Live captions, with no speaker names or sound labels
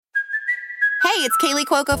Hey, it's Kaylee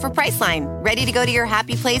Cuoco for Priceline. Ready to go to your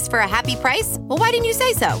happy place for a happy price? Well, why didn't you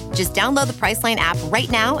say so? Just download the Priceline app right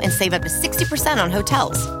now and save up to 60% on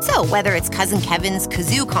hotels. So whether it's Cousin Kevin's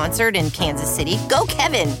Kazoo Concert in Kansas City, go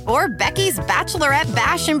Kevin, or Becky's Bachelorette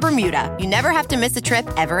Bash in Bermuda, you never have to miss a trip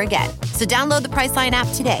ever again. So download the Priceline app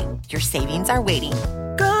today. Your savings are waiting.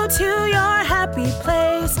 Go to your happy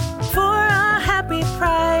place for a happy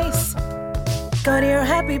price. Go to your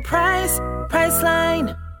happy price,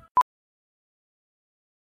 Priceline.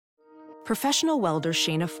 Professional welder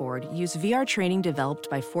Shayna Ford used VR training developed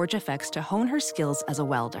by ForgeFX to hone her skills as a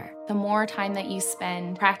welder. The more time that you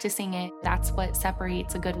spend practicing it, that's what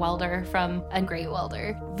separates a good welder from a great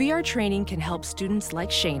welder. VR training can help students like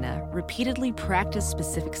Shayna repeatedly practice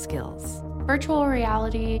specific skills. Virtual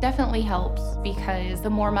reality definitely helps because the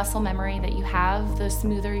more muscle memory that you have, the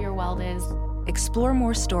smoother your weld is. Explore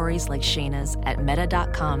more stories like Shayna's at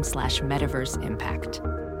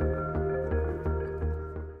meta.com/metaverseimpact.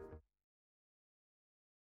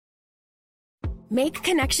 Make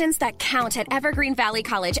connections that count at Evergreen Valley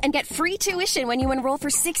College and get free tuition when you enroll for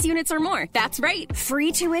 6 units or more. That's right,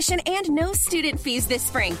 free tuition and no student fees this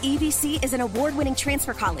spring. EVC is an award-winning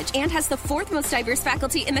transfer college and has the 4th most diverse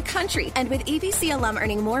faculty in the country. And with EVC alum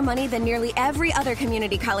earning more money than nearly every other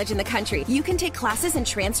community college in the country, you can take classes and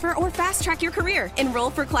transfer or fast-track your career. Enroll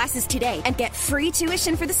for classes today and get free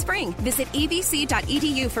tuition for the spring. Visit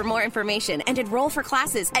evc.edu for more information and enroll for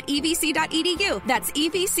classes at evc.edu. That's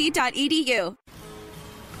evc.edu.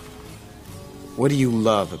 What do you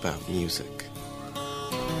love about music?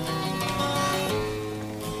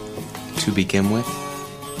 To begin with,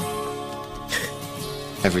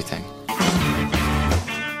 everything.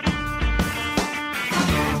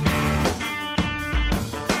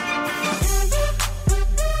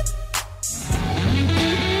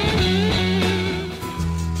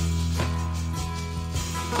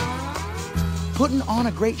 Putting on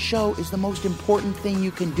a great show is the most important thing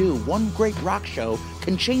you can do. One great rock show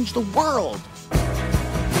can change the world.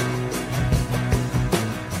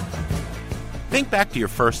 Think back to your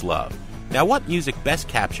first love. Now, what music best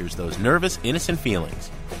captures those nervous, innocent feelings?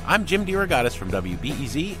 I'm Jim DeRogatis from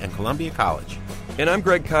WBEZ and Columbia College. And I'm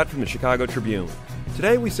Greg Cott from the Chicago Tribune.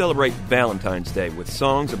 Today we celebrate Valentine's Day with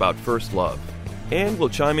songs about first love. And we'll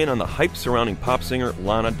chime in on the hype surrounding pop singer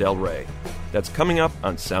Lana Del Rey. That's coming up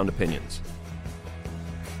on Sound Opinions.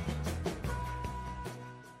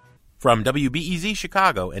 From WBEZ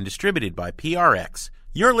Chicago and distributed by PRX,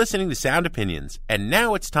 you're listening to Sound Opinions, and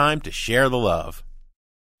now it's time to share the love.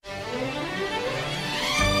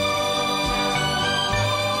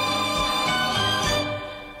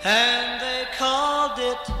 And they called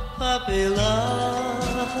it puppy love.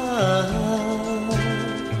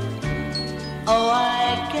 Oh,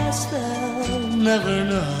 I guess they'll never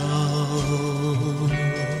know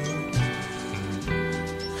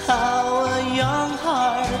how a young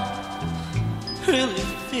heart really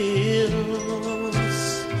feels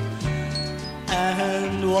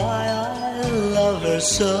and why I love her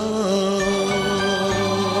so.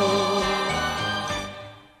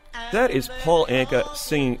 That is Paul Anka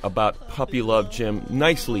singing about puppy love, Jim,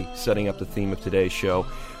 nicely setting up the theme of today's show.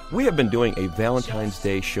 We have been doing a Valentine's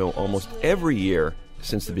Day show almost every year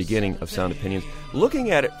since the beginning of Sound Opinions, looking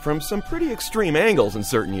at it from some pretty extreme angles in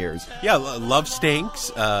certain years. Yeah, love stinks,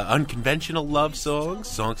 unconventional love songs,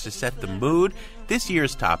 songs to set the mood. This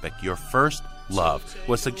year's topic, your first love,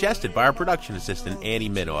 was suggested by our production assistant, Annie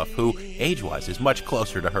Minoff, who, age-wise, is much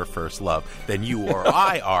closer to her first love than you or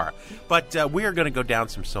I are. But we are going to go down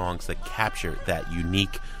some songs that capture that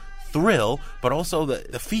unique thrill, but also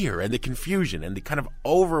the fear and the confusion and the kind of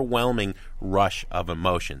overwhelming rush of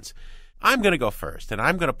emotions. I'm going to go first, and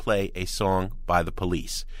I'm going to play a song by The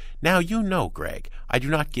Police. Now, you know, Greg, I do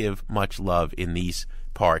not give much love in these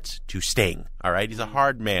parts to Sting, all right? He's a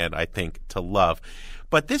hard man, I think, to love.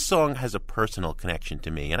 But this song has a personal connection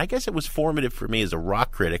to me, and I guess it was formative for me as a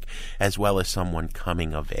rock critic as well as someone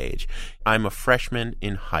coming of age. I'm a freshman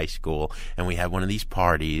in high school, and we had one of these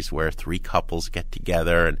parties where 3 couples get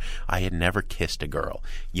together, and I had never kissed a girl.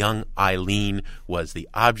 Young Eileen was the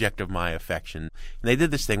object of my affection. And they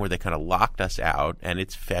did this thing where they kind of locked us out, and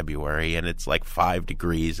it's February, and it's like 5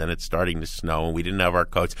 degrees, and it's starting to snow, and we didn't have our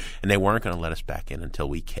coats, and they weren't going to let us back in until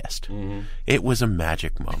we kissed. Mm-hmm. It was a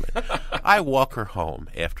magic moment. I walk her home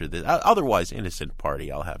after this otherwise innocent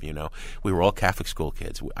party, I'll have you know. We were all Catholic school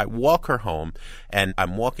kids. I walk her home, and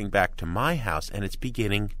I'm walking back to my house, and it's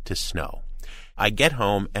beginning to snow. I get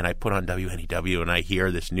home, and I put on WNEW, and I hear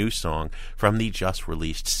this new song from the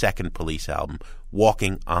just-released second Police album,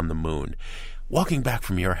 Walking on the Moon. walking back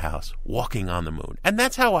from your house, walking on the moon. And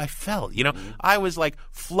that's how I felt. You know, I was like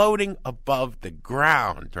floating above the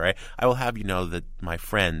ground, right? I will have you know that my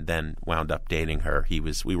friend then wound up dating her.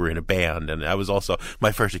 We were in a band, and that was also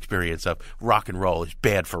my first experience of rock and roll is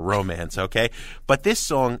bad for romance, okay? But this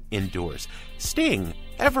song endures. Sting,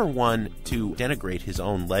 ever one to denigrate his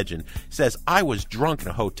own legend, says, I was drunk in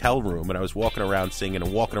a hotel room and I was walking around singing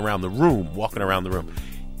and walking around the room.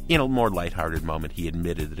 In a more lighthearted moment, he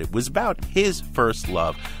admitted that it was about his first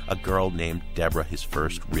love, a girl named Deborah, his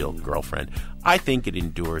first real girlfriend. I think it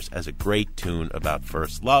endures as a great tune about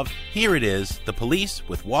first love. Here it is, The Police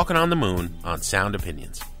with Walking on the Moon on Sound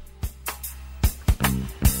Opinions.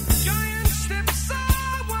 Giant steps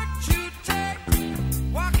are what you take,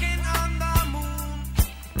 walking on the moon.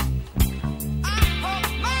 I hope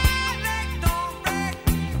my leg don't break,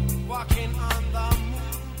 walking on the moon.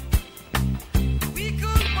 We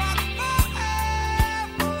could walk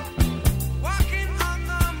forever, walking on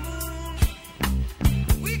the moon.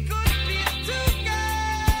 We could be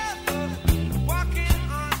together, walking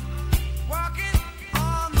on the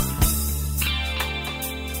moon.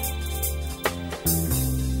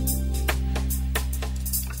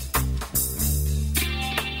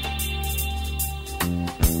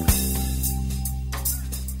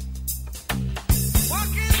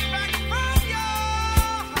 Walking back from your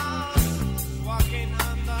house, walking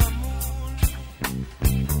on the moon.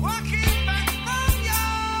 Walking back from your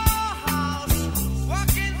house,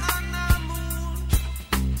 walking on the moon.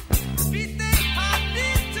 Feet they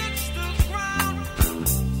hardly touch the ground,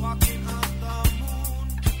 walking on the moon.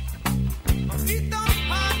 My feet don't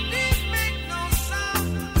hardly make no sound,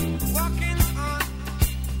 walking on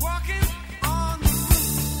the moon.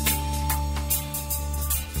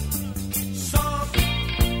 Some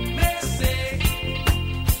may say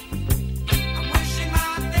I'm wishing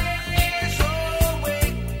my days away.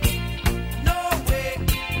 No way.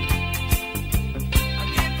 I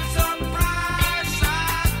give it some price I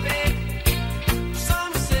pay.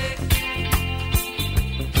 Some say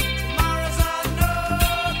tomorrow's another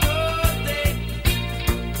day.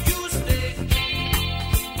 You stay,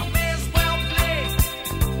 I may as well play.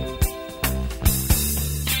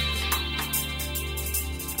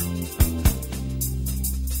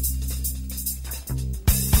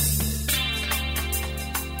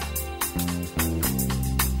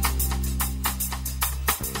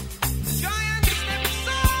 Giant steps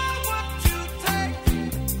are what you take,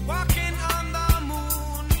 walking on the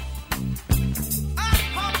moon. I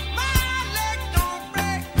hope my leg don't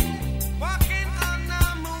break, walking on the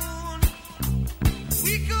moon.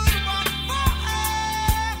 We could walk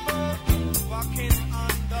forever, walking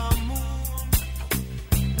on the moon.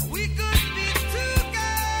 We could be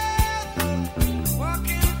together,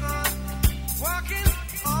 walking on the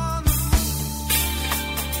moon.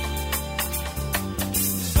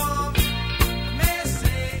 Some may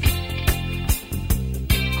say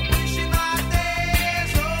I'm wishing my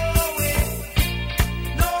days away.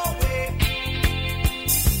 No way.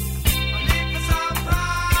 I live for some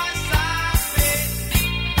price I pay.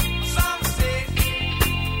 Some say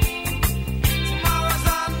tomorrow's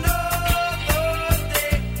another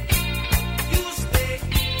day. You stay,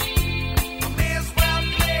 I may as well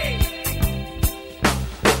play.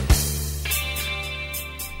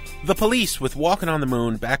 The Police with Walking on the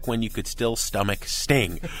Moon, back when you could still stomach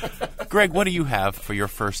Sting. Greg, what do you have for your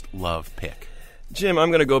first love pick? Jim, I'm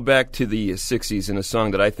going to go back to the 60s in a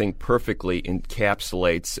song that I think perfectly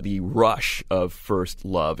encapsulates the rush of first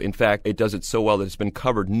love. In fact, it does it so well that it's been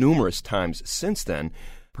covered numerous times since then,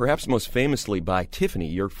 perhaps most famously by Tiffany,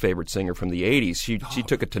 your favorite singer from the 80s. She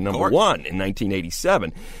took it to number one in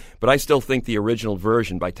 1987. But I still think the original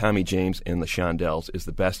version by Tommy James and the Shondells is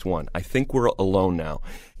the best one. I think we're alone now.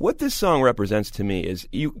 What this song represents to me is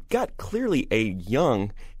you got clearly a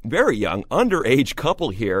young, very young, underage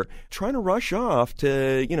couple here trying to rush off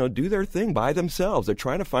to, do their thing by themselves. They're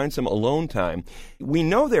trying to find some alone time. We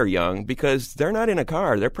know they're young because they're not in a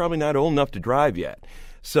car. They're probably not old enough to drive yet.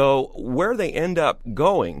 So where they end up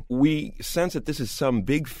going, we sense that this is some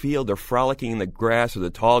big field. They're frolicking in the grass or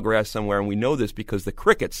the tall grass somewhere, and we know this because the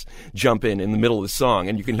crickets jump in the middle of the song,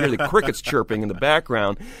 and you can hear the crickets chirping in the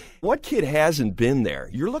background. What kid hasn't been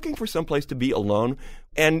there? You're looking for some place to be alone,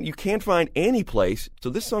 and you can't find any place.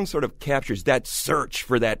 So this song sort of captures that search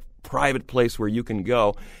for that private place where you can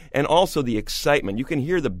go, and also the excitement. You can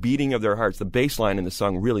hear the beating of their hearts. The bass line in the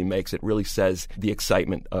song really says the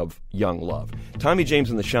excitement of young love. Tommy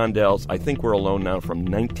James and the Shondells, I Think We're Alone Now, from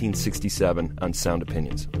 1967 on Sound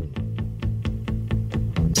Opinions.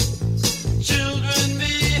 Children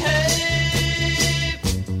behave,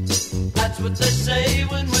 that's what they say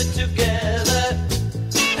when we're together.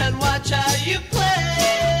 And watch how you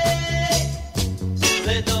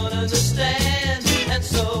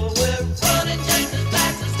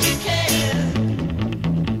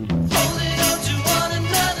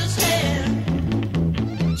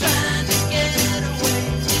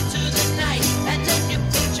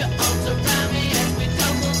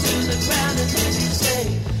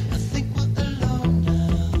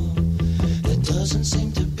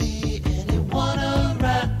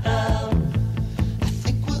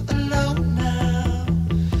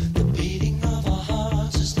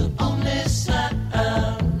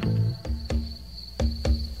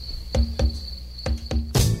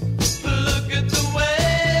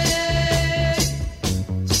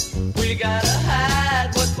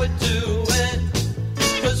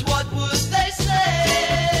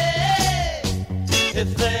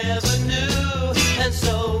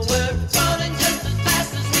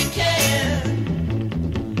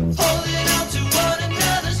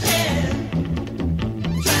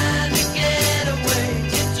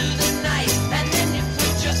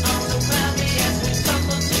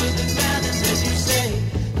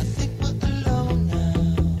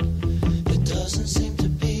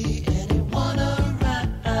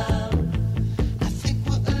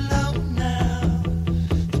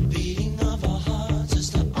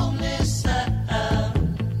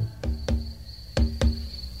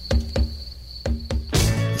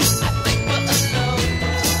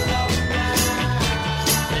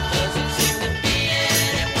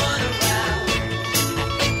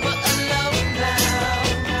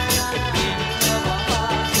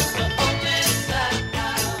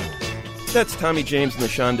That's Tommy James and the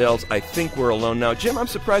Shondells, I Think We're Alone Now. Jim, I'm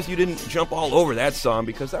surprised you didn't jump all over that song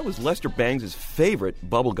because that was Lester Bangs' favorite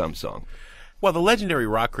bubblegum song. Well, the legendary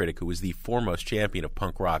rock critic who was the foremost champion of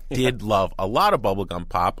punk rock did love a lot of bubblegum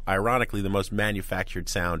pop, ironically the most manufactured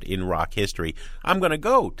sound in rock history. I'm going to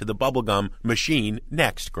go to the bubblegum machine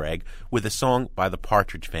next, Greg, with a song by the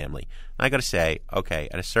Partridge Family. I got to say, okay,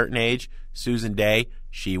 at a certain age, Susan Day,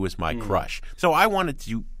 she was my crush. So I wanted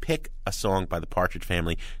to pick a song by the Partridge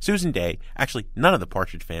Family. Susan Day, actually none of the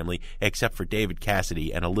Partridge Family, except for David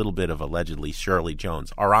Cassidy and a little bit of allegedly Shirley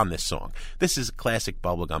Jones, are on this song. This is classic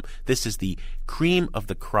bubblegum. This is the cream of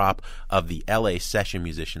the crop of the L.A. session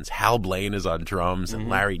musicians. Hal Blaine is on drums and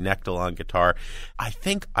Larry Knechtel on guitar. I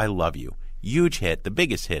Think I Love You. Huge hit, the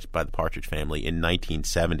biggest hit by the Partridge Family in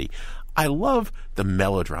 1970. I love the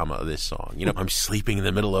melodrama of this song. You know, I'm sleeping in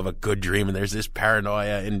the middle of a good dream and there's this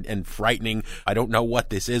paranoia and frightening, I don't know what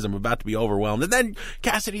this is, I'm about to be overwhelmed. And then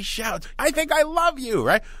Cassidy shouts, I think I love you,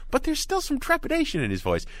 right? But there's still some trepidation in his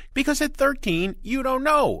voice because at 13, you don't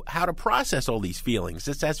know how to process all these feelings.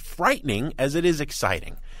 It's as frightening as it is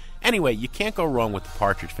exciting. Anyway, you can't go wrong with the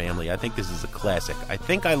Partridge Family. I think this is a classic. I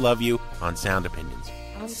Think I Love You on Sound Opinions.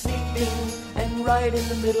 I'm sleeping and right in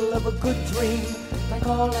the middle of a good dream. Like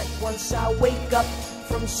all at once I wake up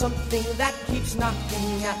from something that keeps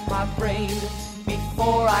knocking at my brain.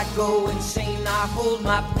 Before I go insane, I hold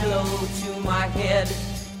my pillow to my head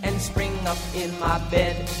and spring up in my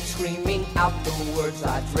bed, screaming out the words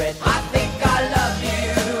I dread. I think I love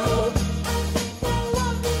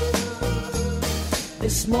you.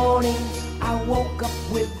 This morning I woke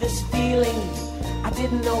up with this feeling I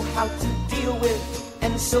didn't know how to deal with.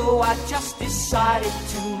 And so I just decided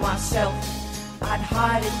to myself I'd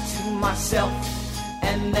hide it to myself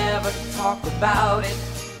and never talk about it.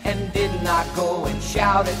 And did not go and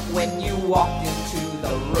shout it when you walked into the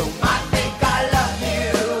room. I think I love you.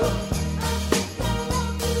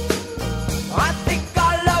 I think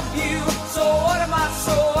I love you. So what am I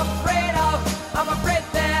so afraid of? I'm afraid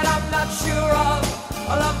that I'm not sure of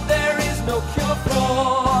a love there is no cure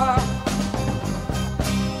for.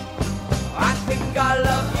 I think I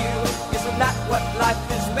love you. Isn't that what life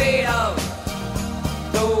is made of?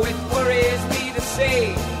 Though it worries me to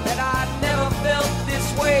say that I never felt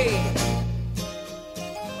this way.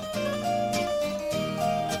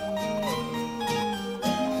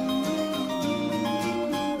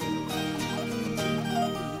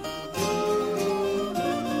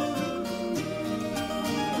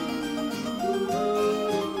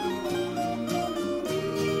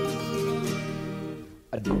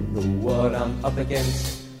 I don't know what I'm up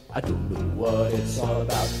against. I don't know what it's all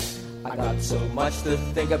about. I got so much to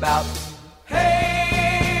think about.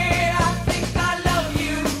 Hey, I think I love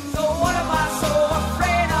you. So what am I so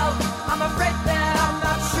afraid of? I'm afraid that I'm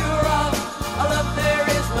not sure of a love there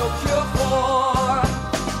is no cure for.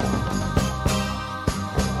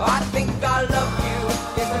 I think I love you.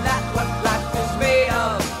 Isn't that what life is made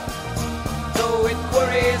of? Though it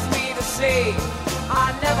worries me to say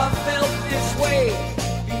I never felt this way.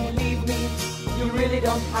 Believe me, you really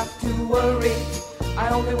don't have to worry. I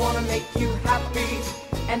only want to make you happy.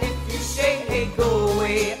 And if you say, hey, go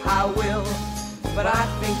away, I will. But I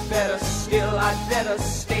think better still, I'd better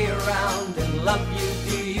stay around and love you.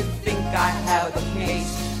 Do you think I have a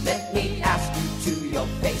case? Let me ask you to your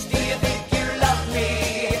face. Do you think you love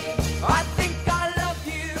me? I think I love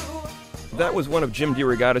you. That was one of Jim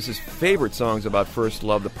DeRogatis' favorite songs about first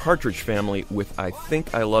love, the Partridge Family, with I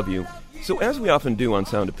Think I Love You. So as we often do on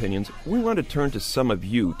Sound Opinions, we want to turn to some of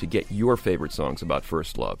you to get your favorite songs about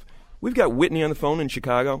first love. We've got Whitney on the phone in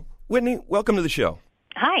Chicago. Whitney, welcome to the show.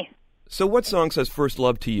 Hi. So what song says first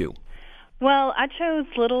love to you? Well, I chose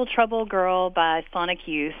Little Trouble Girl by Sonic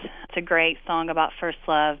Youth. It's a great song about first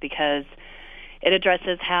love because it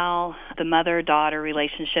addresses how the mother-daughter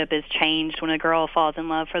relationship is changed when a girl falls in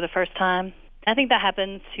love for the first time. I think that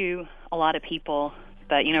happens to a lot of people,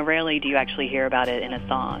 but, rarely do you actually hear about it in a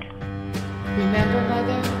song. Remember,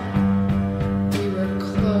 Mother? We were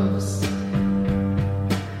close.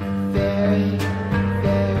 Very,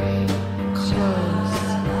 very close.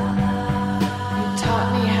 You taught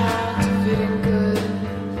me how to fit in good.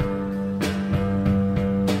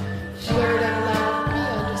 Flirt and laugh, be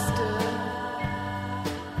understood.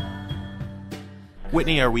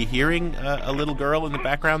 Whitney, are we hearing a little girl in the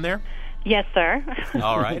background there? Yes, sir.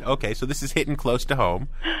 All right. Okay, so this is hitting close to home.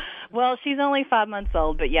 Well, she's only 5 months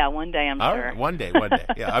old, but yeah, one day I'm sure. All right, one day.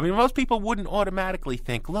 Yeah, I mean, most people wouldn't automatically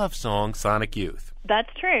think love song, Sonic Youth. That's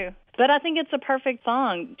true. But I think it's a perfect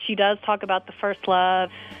song. She does talk about the first love,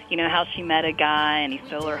 how she met a guy and he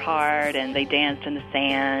stole her heart and they danced in the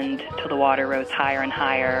sand till the water rose higher and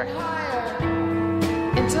higher.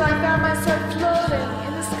 until I found myself floating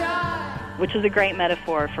in the sky. Which is a great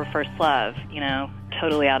metaphor for first love,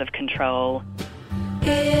 totally out of control.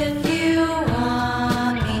 If you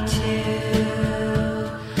want me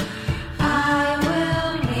to, I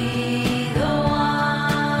will be the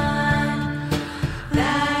one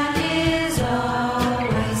that is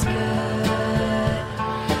always good.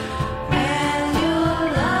 And you'll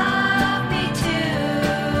love me too,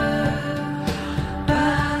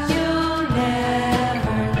 but you'll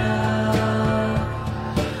never know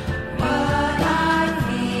what I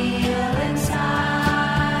feel inside.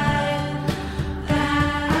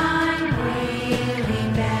 That I'm really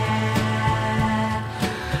bad,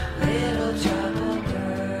 little trouble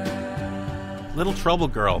girl. Little Trouble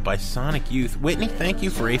Girl by Sonic Youth. Whitney, thank you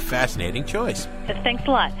for a fascinating choice. Thanks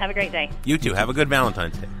a lot. Have a great day. You too. Have a good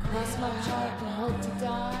Valentine's Day. Cross my heart and hope to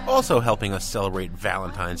die. Also helping us celebrate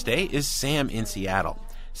Valentine's Day is Sam in Seattle.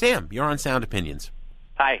 Sam, you're on Sound Opinions.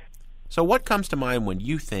 Hi. So what comes to mind when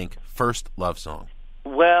you think first love song?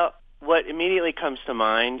 Well, what immediately comes to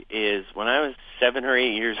mind is when I was 7 or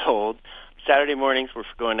 8 years old, Saturday mornings were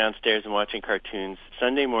for going downstairs and watching cartoons.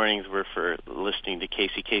 Sunday mornings were for listening to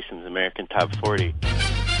Casey Kasem's American Top 40.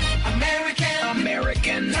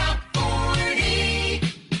 American Top 40.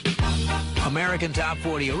 American Top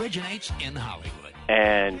 40 originates in Hollywood.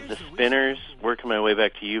 And the Spinners, Working My Way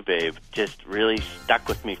Back to You, Babe, just really stuck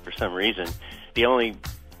with me for some reason. The only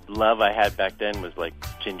love I had back then was like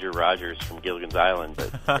Ginger Rogers from Gilligan's Island,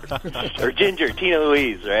 or Ginger, Tina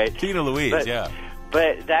Louise, right? Tina Louise, yeah.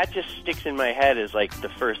 But that just sticks in my head as like the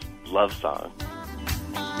first love song.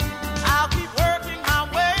 I'll keep working my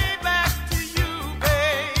way back to you,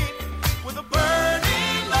 babe, with a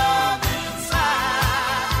burning love inside.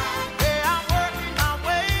 Yeah, I'm working my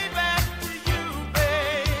way back to you,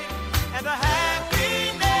 babe, and the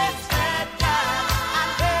happiness that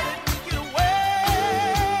I let it get away.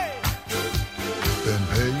 Been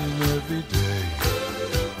paying every day.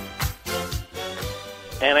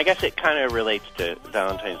 And I guess it kind of relates to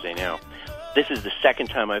Valentine's Day now. This is the second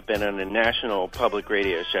time I've been on a national public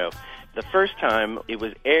radio show. The first time, it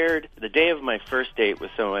was aired the day of my first date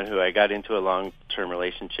with someone who I got into a long-term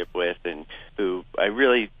relationship with and who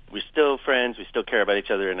we're still friends, we still care about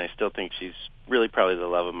each other, and I still think she's really probably the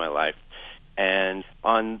love of my life. And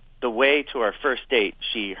on the way to our first date,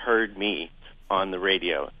 she heard me on the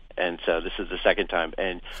radio. And so this is the second time.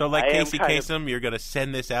 And So like Casey Kasem, you're going to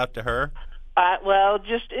send this out to her?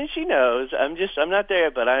 And she knows. I'm not there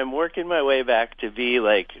yet, but I'm working my way back to be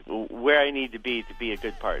like where I need to be a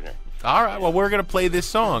good partner. All right, well, we're going to play this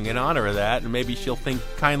song in honor of that, and maybe she'll think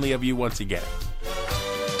kindly of you once again.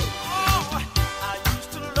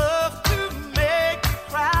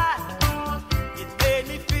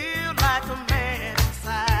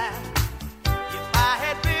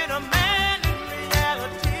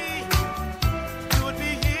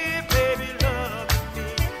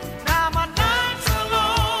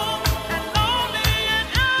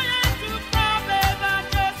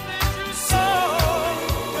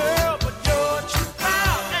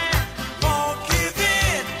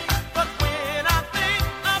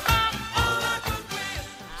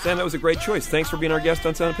 Sam, that was a great choice. Thanks for being our guest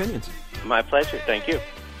on Sound Opinions. My pleasure. Thank you.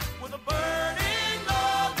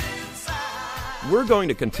 We're going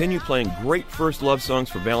to continue playing great first love songs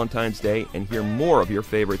for Valentine's Day and hear more of your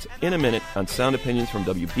favorites in a minute on Sound Opinions from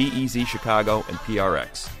WBEZ Chicago and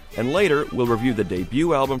PRX. And later, we'll review the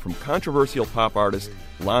debut album from controversial pop artist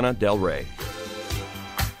Lana Del Rey.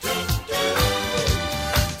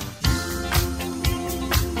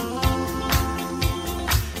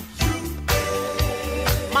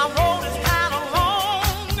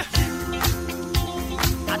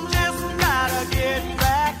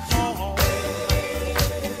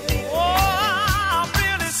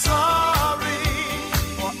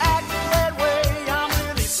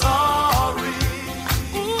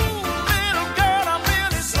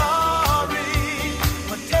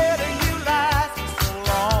 Telling you like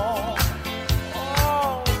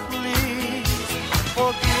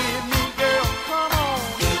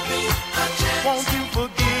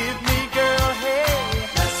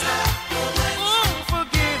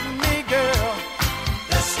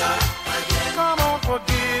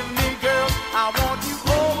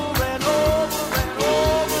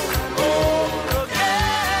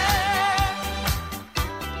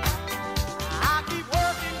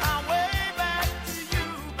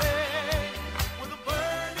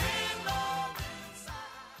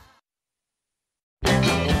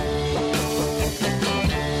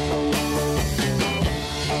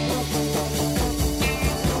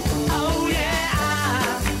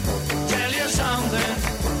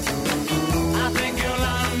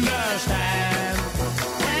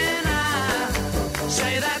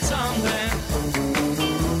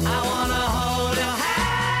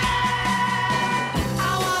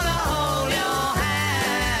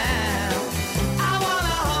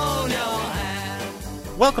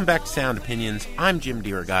Welcome back to Sound Opinions. I'm Jim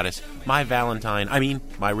DeRogatis.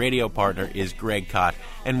 My radio partner is Greg Kot,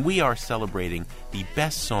 and we are celebrating the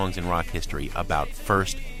best songs in rock history about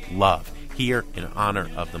first love, here in honor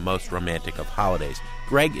of the most romantic of holidays.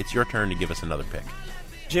 Greg, it's your turn to give us another pick.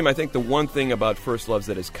 Jim, I think the one thing about first loves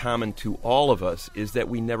that is common to all of us is that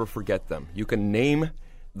we never forget them. You can name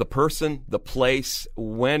the person, the place,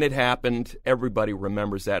 when it happened. Everybody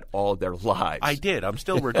remembers that all their lives. I did. I'm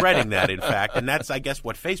still regretting that, in fact, and that's, I guess,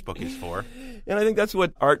 what Facebook is for. And I think that's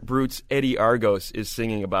what Art Brut's Eddie Argos is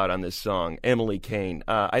singing about on this song, Emily Kane.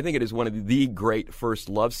 I think it is one of the great first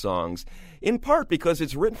love songs, in part because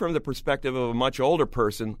it's written from the perspective of a much older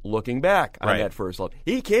person looking back on that first love.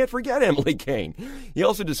 He can't forget Emily Kane. He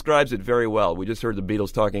also describes it very well. We just heard the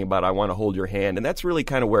Beatles talking about I Want to Hold Your Hand, and that's really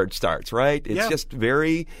kind of where it starts, right? It's just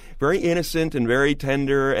very, very innocent and very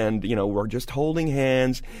tender, and, we're just holding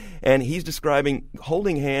hands. And he's describing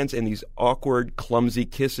holding hands and these awkward, clumsy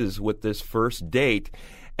kisses with this first date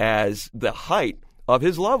as the height of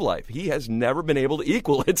his love life. He has never been able to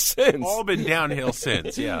equal it since. All been downhill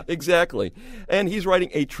since, yeah. Exactly. And he's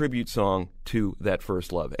writing a tribute song to that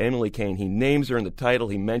first love. Emily Kane, he names her in the title.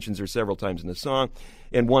 He mentions her several times in the song.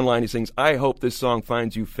 In one line he sings, I hope this song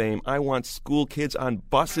finds you fame. I want school kids on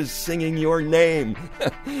buses singing your name.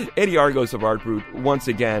 Eddie Argos of Art Brut, once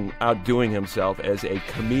again outdoing himself as a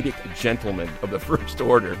comedic gentleman of the first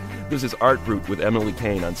order. This is Art Brut with Emily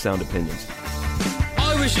Kane on Sound Opinions.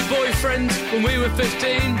 I was your boyfriend when we were 15.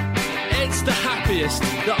 It's the happiest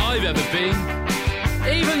that I've ever been.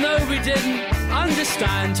 Even though we didn't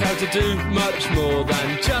understand how to do much more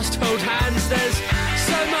than just hold hands, there's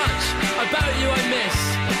so much about you I miss.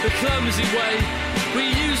 The clumsy way we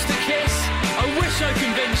used to kiss. I wish I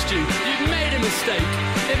convinced you you'd made a mistake.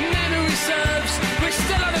 If memory serves, we're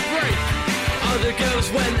still on a break. Other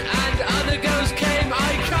girls went and other girls came.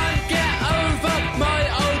 I can't get over my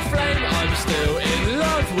old flame. I'm still in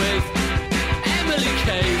love with Emily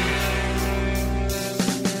Kane.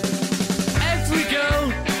 Every girl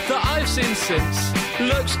that I've seen since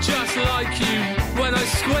looks just like you. When I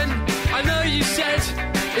squint, I know you said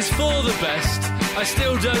it's for the best. I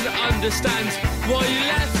still don't understand why you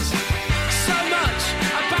left. So much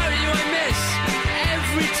about you I miss.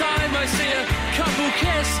 Every time I see a couple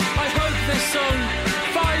kiss, I hope this song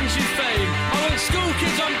finds you fame. I want school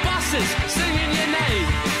kids on buses singing your name.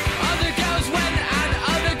 Other girls went and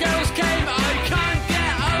other girls came. I can't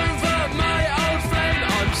get over my old flame.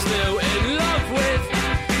 I'm still in love with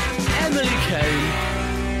Emily Kane.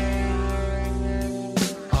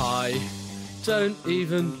 I don't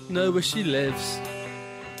even know where she lives.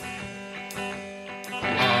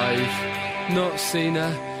 I've not seen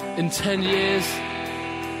her in 10 years.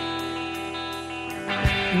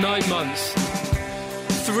 9 months,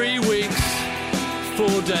 3 weeks,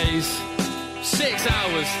 4 days, 6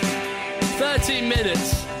 hours, 13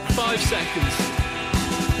 minutes, 5 seconds.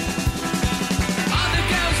 Other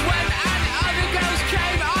girls went and other girls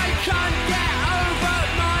came. I can't get over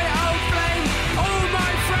my old flame. All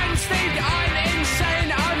my friends think I'm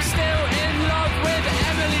insane. I'm still in love with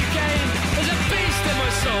Emily Kane. There's a beast in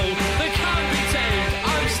my soul that can't be tamed.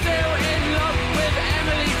 I'm still in love with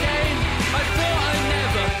Emily Kane. I thought I'd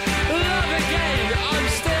never love again. I'm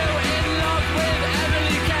still in love with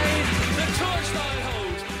Emily Kane. The torch that I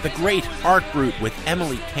hold. The great Art Brut with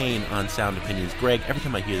Emily Kane on Sound Opinions. Greg, every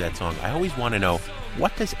time I hear that song, I always want to know,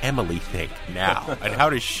 what does Emily think now? And how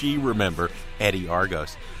does she remember Eddie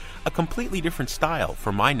Argos? A completely different style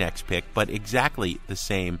for my next pick, but exactly the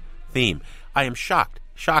same theme. I am shocked,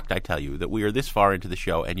 I tell you, that we are this far into the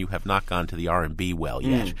show and you have not gone to the R&B well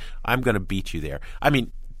yet. I'm going to beat you there. I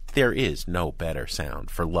mean, there is no better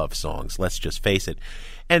sound for love songs, let's just face it.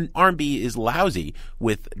 And R&B is lousy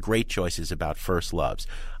with great choices about first loves.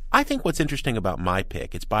 I think what's interesting about my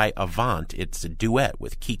pick, it's by Avant. It's a duet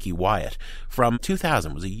with Keke Wyatt from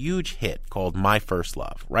 2000. It was a huge hit called My First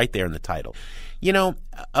Love, right there in the title. You know,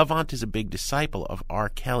 Avant is a big disciple of R.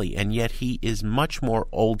 Kelly, and yet he is much more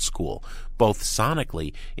old school, both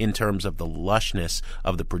sonically in terms of the lushness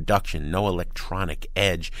of the production, no electronic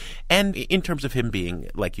edge, and in terms of him being,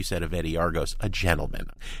 like you said of Eddie Argos, a gentleman.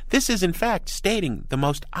 This is, in fact, stating the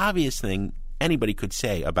most obvious thing anybody could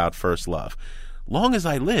say about first love. Long as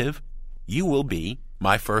I live, you will be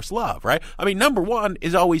my first love, right? I mean, number one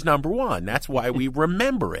is always number one. That's why we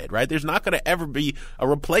remember it, right? There's not going to ever be a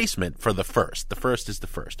replacement for the first. The first is the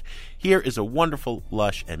first. Here is a wonderful,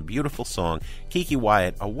 lush, and beautiful song. Keke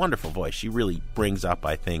Wyatt, a wonderful voice. She really brings up,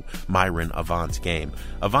 I think, Myron Avant's game.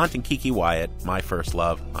 Avant and Keke Wyatt, My First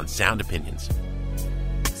Love, on Sound Opinions.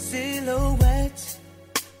 Silhouette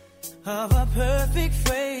of a perfect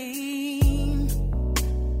frame,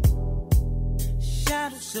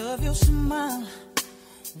 shadows of your smile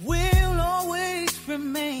will always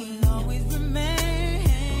remain.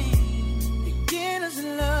 Beginners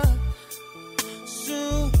in love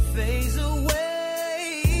soon fades away.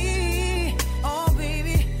 Oh,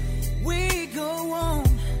 baby, we go on.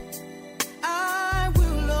 I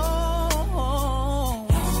will long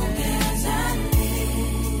as I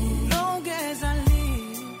live. Long as I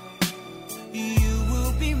live, you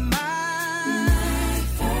will be my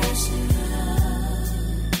first love.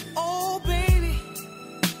 Oh, baby,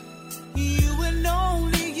 you and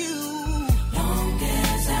only you. Long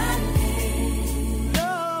as I live.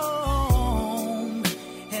 Long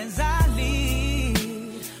as I live,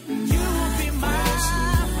 you will be my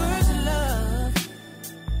first love.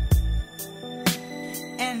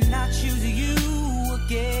 And I choose you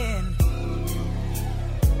again.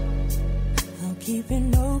 I'm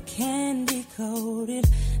keeping no candy coated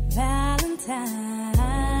Valentine.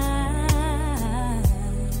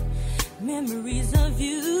 Memories of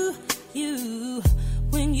you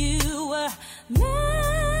when you were mine.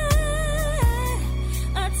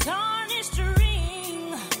 A tarnished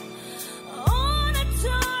ring on a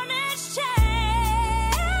tarnished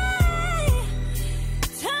chain.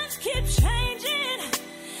 Times keep changing,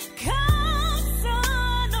 come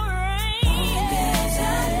sun or rain.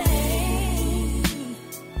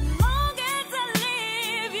 Long as I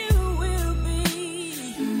live, you will be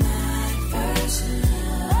my first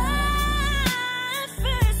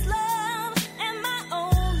love, and my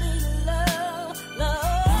only love.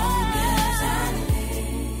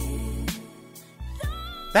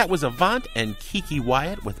 That was Avant and Kiki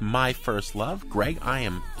Wyatt with My First Love. Greg, I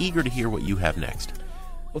am eager to hear what you have next.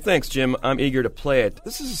 Well, thanks, Jim. I'm eager to play it.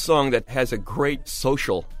 This is a song that has a great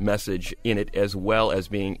social message in it as well as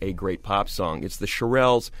being a great pop song. It's the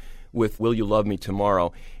Shirelles with Will You Love Me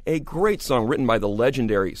Tomorrow, a great song written by the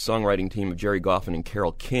legendary songwriting team of Jerry Goffin and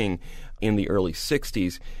Carole King in the early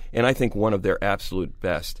 60s, and I think one of their absolute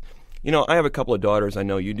best. You know, I have a couple of daughters. I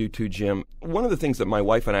know you do too, Jim. One of the things that my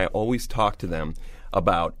wife and I always talk to them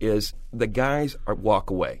about is the guys walk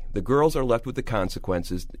away. The girls are left with the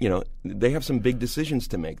consequences. You know, they have some big decisions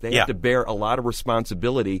to make. They have to bear a lot of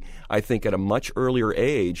responsibility, I think, at a much earlier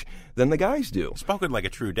age than the guys do. Spoken like a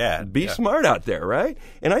true dad. Be smart out there, right?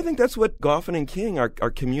 And I think that's what Goffin and King are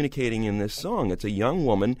communicating in this song. It's a young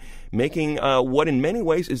woman making what in many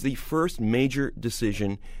ways is the first major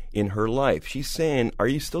decision in her life. She's saying, are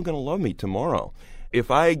you still going to love me tomorrow? If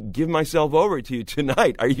I give myself over to you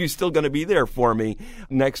tonight, are you still going to be there for me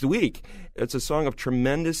next week? It's a song of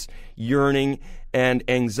tremendous yearning and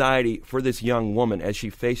anxiety for this young woman as she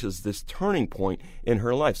faces this turning point in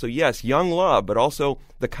her life. So yes, young love, but also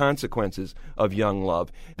the consequences of young love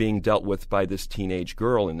being dealt with by this teenage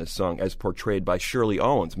girl in this song as portrayed by Shirley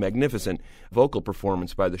Owens. Magnificent vocal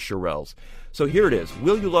performance by the Shirelles. So here it is,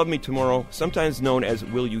 Will You Love Me Tomorrow, sometimes known as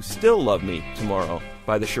Will You Still Love Me Tomorrow,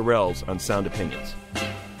 by the Shirelles on Sound Opinions.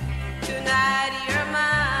 Tonight you're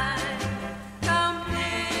mine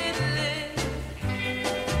completely.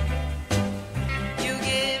 You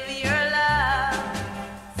give your love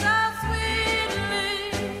so sweetly.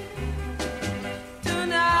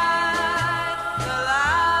 Tonight the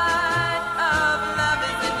light of love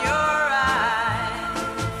is in your eyes.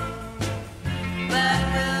 But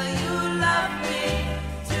will you love me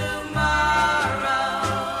tomorrow?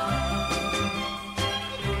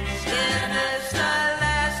 Is this a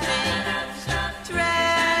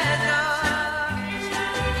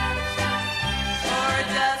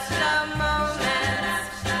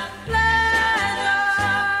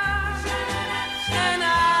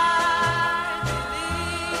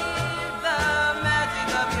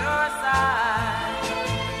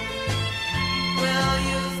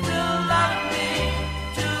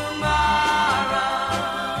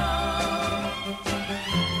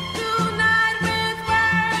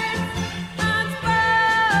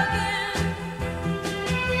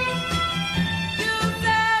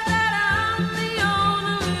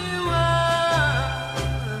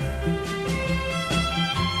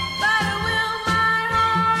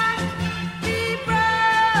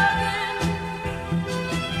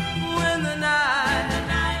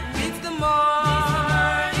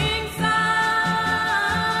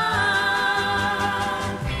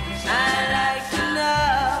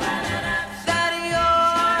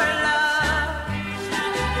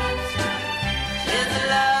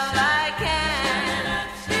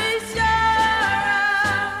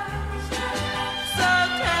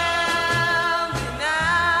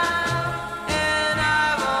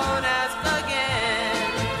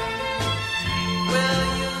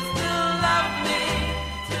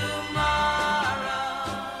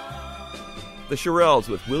The Shirelles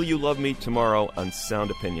with Will You Love Me Tomorrow on Sound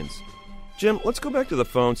Opinions. Jim, let's go back to the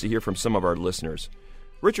phones to hear from some of our listeners.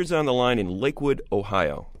 Richard's on the line in Lakewood,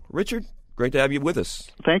 Ohio. Richard, great to have you with us.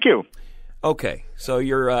 Thank you. Okay, so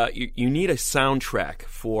you need a soundtrack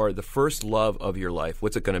for the first love of your life.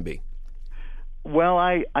 What's it going to be? Well,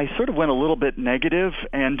 I sort of went a little bit negative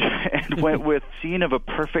and went with Scene of a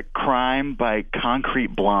Perfect Crime by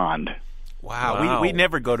Concrete Blonde. Wow. We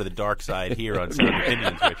never go to the dark side here on Sound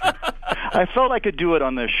Opinions, Richard. I felt I could do it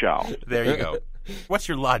on this show. There you go. What's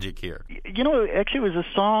your logic here? You know, actually it was a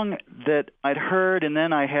song that I'd heard, and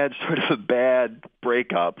then I had sort of a bad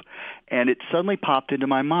breakup, and it suddenly popped into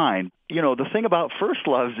my mind. You know, the thing about first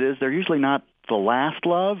loves is they're usually not the last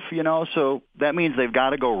love, you know, so that means they've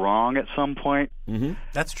got to go wrong at some point. Mm-hmm.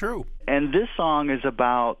 That's true. And this song is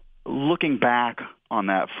about looking back on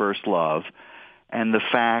that first love and the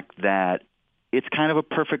fact that it's kind of a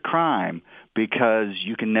perfect crime because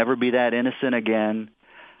you can never be that innocent again.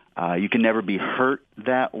 You can never be hurt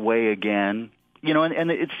that way again. You know,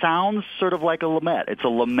 and it sounds sort of like a lament. It's a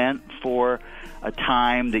lament for a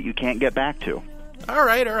time that you can't get back to. All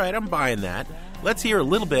right, I'm buying that. Let's hear a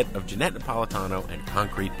little bit of Jeanette Napolitano and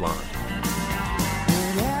Concrete Blonde.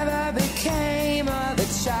 Never became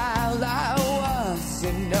the child I was.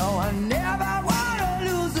 You know, I never want to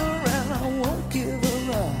lose her and I won't give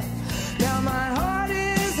her up. Now my heart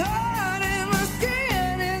is hard and my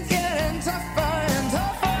skin is getting tougher and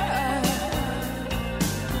tougher.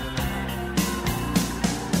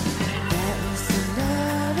 That was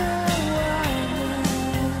another one.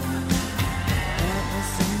 That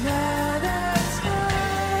was another time.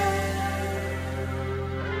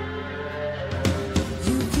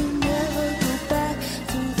 You can never go back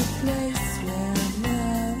to the place where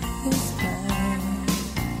love is found.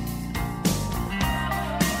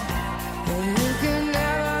 You can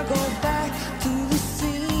never go back to the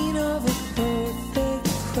scene of a perfect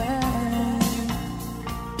crime.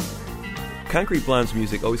 Concrete Blonde's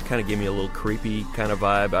music always kind of gave me a little creepy kind of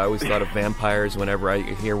vibe. I always thought of vampires whenever I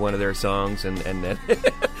hear one of their songs, and then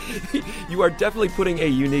you are definitely putting a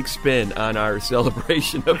unique spin on our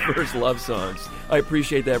celebration of first love songs. I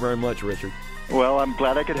appreciate that very much, Richard. Well, I'm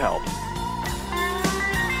glad I could help.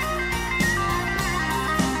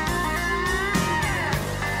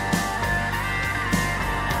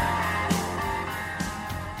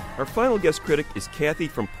 Our final guest critic is Kathy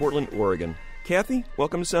from Portland, Oregon. Kathy,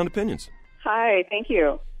 welcome to Sound Opinions. Hi, thank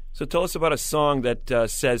you. So tell us about a song that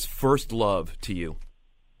says first love to you.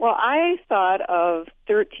 Well, I thought of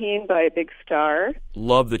 13 by Big Star.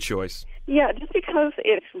 Love the choice. Yeah, just because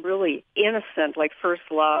it's really innocent, like first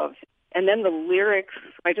love. And then the lyrics,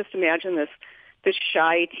 I just imagine this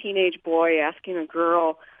shy teenage boy asking a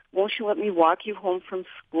girl, won't you let me walk you home from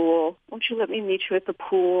school? Won't you let me meet you at the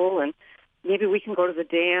pool? And maybe we can go to the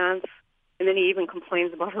dance. And then he even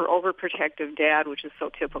complains about her overprotective dad, which is so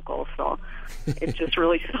typical. So it just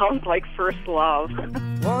really sounds like first love.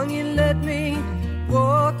 Won't you let me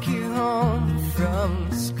walk you home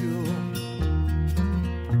from school?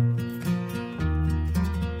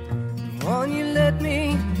 Won't you let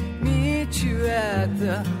me meet you at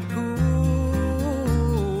the pool?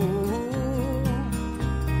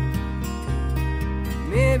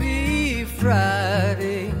 Maybe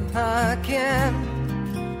Friday I can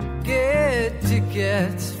get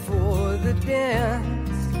tickets for the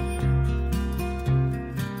dance.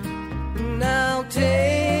 And I'll take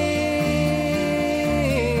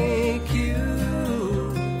you.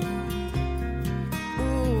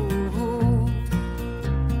 Ooh.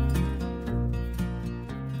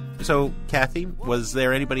 So, Kathy, was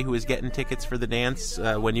there anybody who was getting tickets for the dance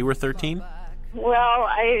when you were 13? Well,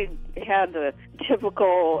 I had the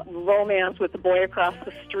typical romance with the boy across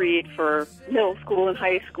the street for middle school and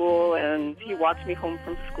high school, and he walked me home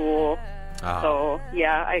from school. Oh. So,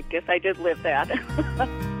 yeah, I guess I did live that.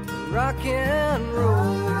 Rock and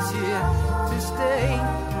roll is here to stay.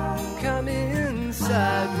 Come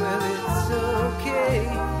inside, well, it's okay.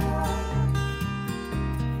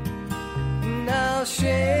 Now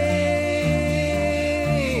shake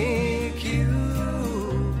you.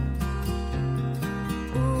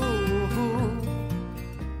 Ooh.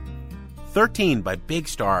 13 by Big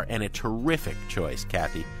Star, and a terrific choice,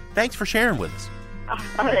 Kathy. Thanks for sharing with us.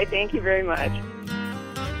 All right, thank you very much.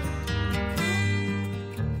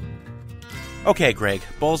 Okay, Greg,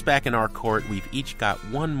 ball's back in our court. We've each got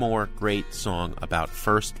one more great song about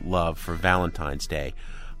first love for Valentine's Day.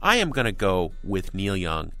 I am going to go with Neil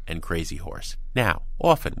Young and Crazy Horse. Now,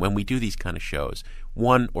 often when we do these kind of shows,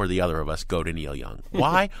 one or the other of us go to Neil Young.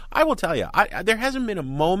 Why? I will tell you, there hasn't been a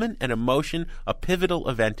moment, an emotion, a pivotal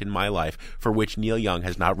event in my life for which Neil Young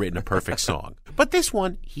has not written a perfect song. But this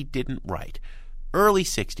one, he didn't write. Early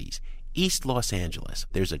 60s, East Los Angeles.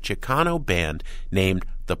 There's a Chicano band named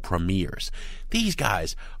The Premiers. These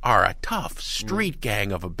guys are a tough street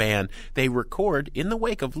gang of a band. They record, in the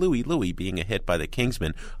wake of Louie Louie being a hit by the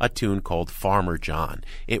Kingsmen, a tune called Farmer John.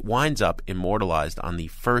 It winds up immortalized on the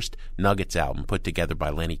first Nuggets album put together by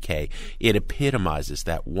Lenny Kaye. It epitomizes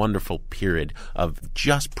that wonderful period of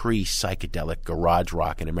just pre-psychedelic garage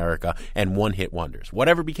rock in America and one-hit wonders.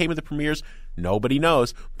 Whatever became of The Premiers, nobody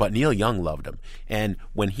knows, but Neil Young loved him. And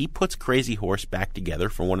when he puts Crazy Horse back together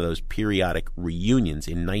for one of those periodic reunions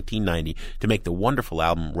in 1990 to make the wonderful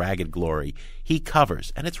album Ragged Glory, he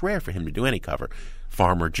covers, and it's rare for him to do any cover,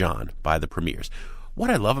 Farmer John by The Premiers.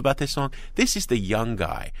 What I love about this song, this is the young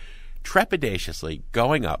guy trepidatiously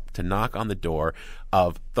going up to knock on the door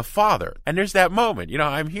of the father. And there's that moment,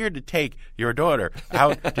 I'm here to take your daughter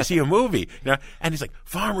out to see a movie. And he's like,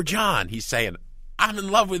 Farmer John, he's saying, I'm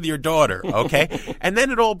in love with your daughter, okay? And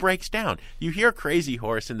then it all breaks down. You hear Crazy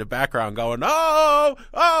Horse in the background going, oh,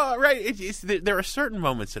 right. There are certain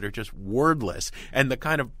moments that are just wordless, and the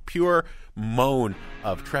kind of pure moan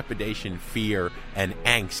of trepidation, fear, and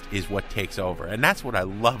angst is what takes over. And that's what I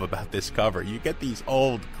love about this cover. You get these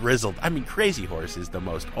old, grizzled, Crazy Horse is the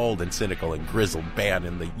most old and cynical and grizzled band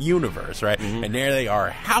in the universe, right? Mm-hmm. And there they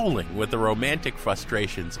are howling with the romantic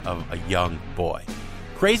frustrations of a young boy.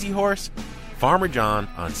 Crazy Horse, Farmer John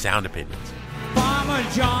on Sound Opinions. Farmer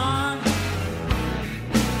John,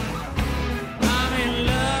 I'm in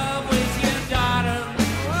love with your daughter.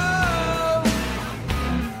 Whoa.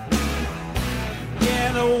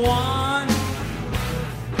 Yeah, the one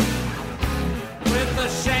with the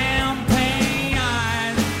champagne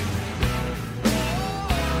eyes.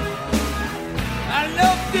 I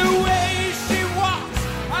love the way she walks.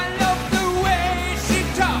 I love the way she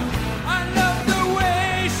talks. I love the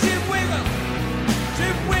way she wiggles. She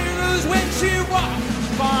wiggles when she walks.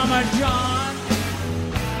 Farmer John,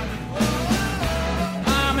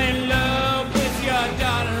 I'm in love with your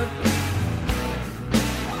daughter.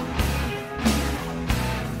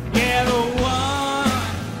 Yeah, the one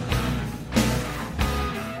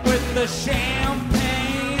with the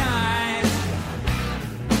champagne eyes.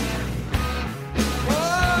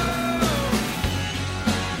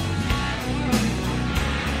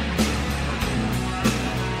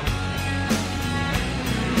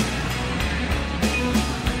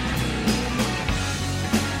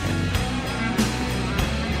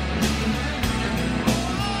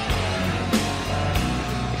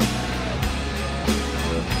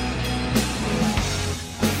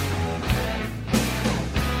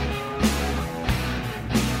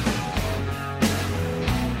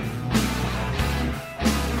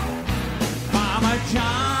 Farmer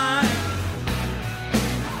John,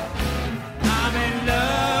 I'm in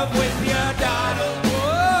love with your daughter.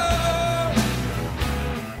 Whoa.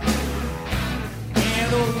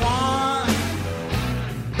 And the one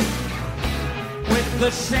with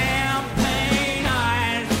the champagne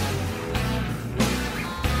eyes.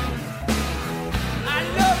 I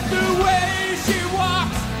love the way she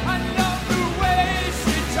walks. I love the way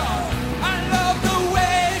she talks. I love the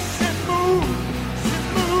way she moves. She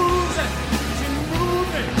moves and she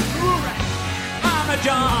moves it. Mama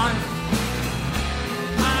John,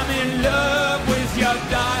 I'm in love with your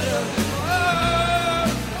daughter.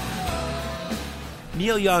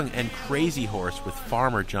 Neil Young and Crazy Horse with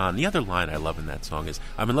Farmer John. The other line I love in that song is,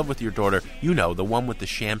 I'm in love with your daughter, the one with the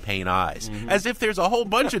champagne eyes. Mm-hmm. As if there's a whole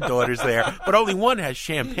bunch of daughters there, but only one has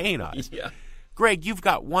champagne eyes. Yeah. Greg, you've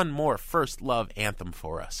got one more First Love anthem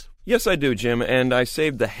for us. Yes, I do, Jim, and I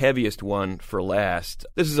saved the heaviest one for last.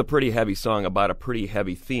 This is a pretty heavy song about a pretty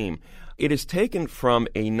heavy theme. It is taken from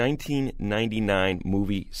a 1999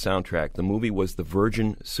 movie soundtrack. The movie was The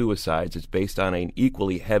Virgin Suicides. It's based on an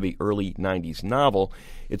equally heavy early 90s novel.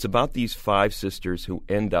 It's about these 5 sisters who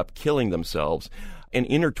end up killing themselves. And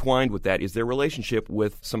intertwined with that is their relationship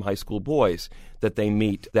with some high school boys that they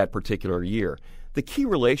meet that particular year. The key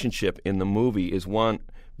relationship in the movie is one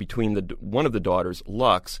between one of the daughters,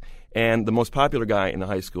 Lux, and the most popular guy in the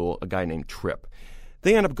high school, a guy named Trip.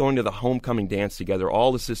 They end up going to the homecoming dance together.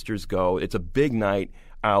 All the sisters go. It's a big night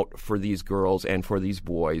out for these girls and for these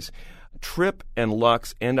boys. Trip and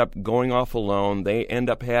Lux end up going off alone. They end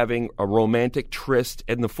up having a romantic tryst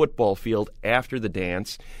in the football field after the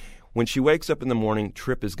dance. When she wakes up in the morning,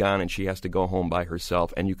 Trip is gone and she has to go home by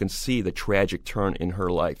herself, and you can see the tragic turn in her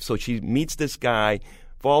life. So she meets this guy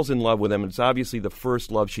falls in love with him. It's obviously the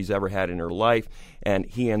first love she's ever had in her life, and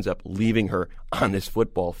he ends up leaving her on this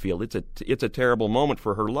football field. It's a terrible moment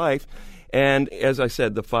for her life, and as I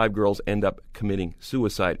said, the 5 girls end up committing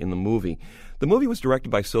suicide in the movie. The movie was directed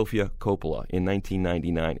by Sofia Coppola in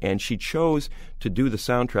 1999, and she chose to do the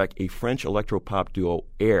soundtrack a French electropop duo,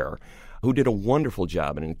 Air, who did a wonderful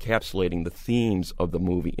job in encapsulating the themes of the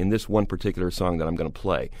movie in this one particular song that I'm going to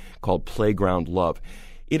play, called Playground Love.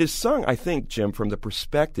 It is sung, I think, Jim, from the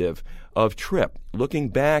perspective of Tripp, looking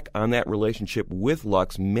back on that relationship with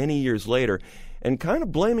Lux many years later and kind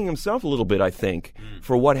of blaming himself a little bit, I think,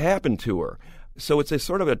 for what happened to her. So it's a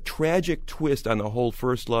sort of a tragic twist on the whole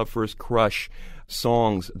first love, first crush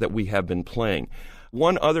songs that we have been playing.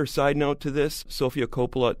 One other side note to this, Sofia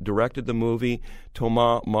Coppola directed the movie.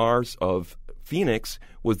 Thomas Mars of Phoenix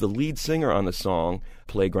was the lead singer on the song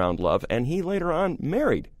Playground Love, and he later on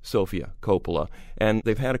married Sofia Coppola, and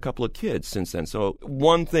they've had a couple of kids since then. So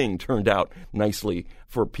one thing turned out nicely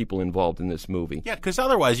for people involved in this movie. Yeah, because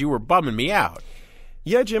otherwise you were bumming me out.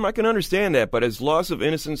 Yeah, Jim, I can understand that, but as Loss of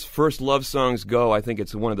Innocence first love songs go, I think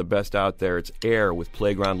it's one of the best out there. It's Air with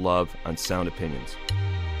Playground Love on Sound Opinions.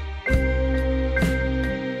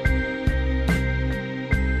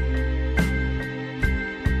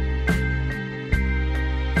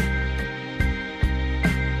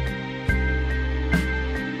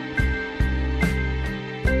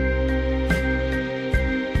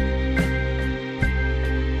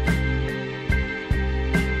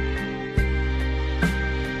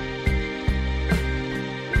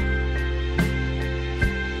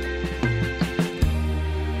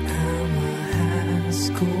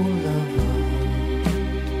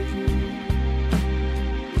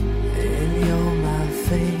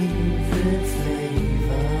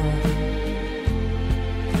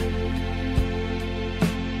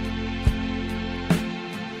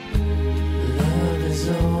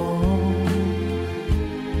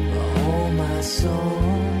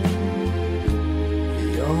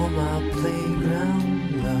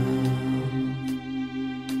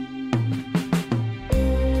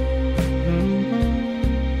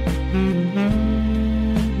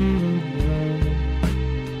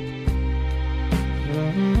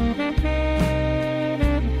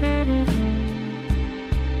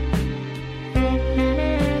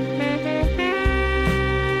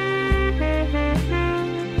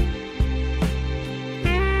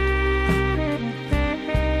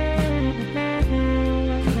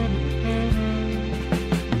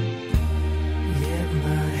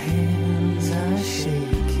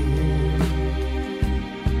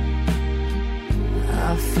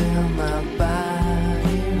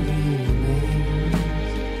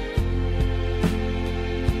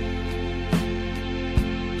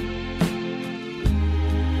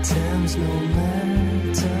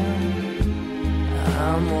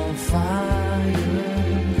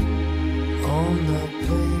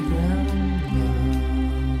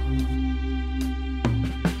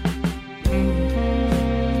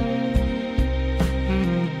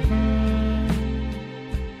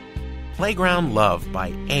 Playground Love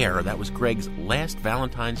by Air. That was Greg's last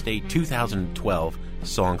Valentine's Day 2012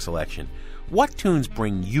 song selection. What tunes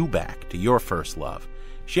bring you back to your first love?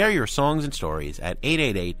 Share your songs and stories at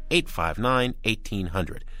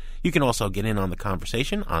 888-859-1800. You can also get in on the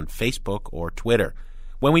conversation on Facebook or Twitter.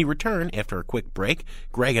 When we return after a quick break,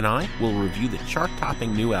 Greg and I will review the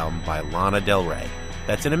chart-topping new album by Lana Del Rey.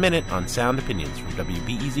 That's in a minute on Sound Opinions from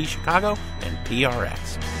WBEZ Chicago and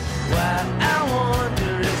PRX. What I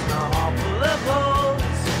wonder is the heart full of holes,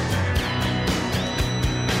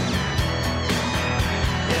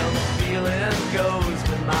 and the feeling goes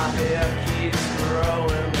when my hair keeps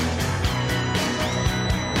growing.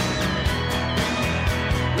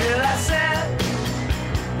 Will I set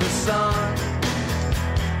the sun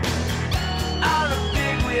on a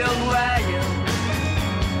big wheeled wagon?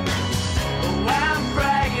 Oh, I'm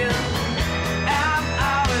bragging, I'm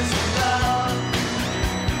always in love.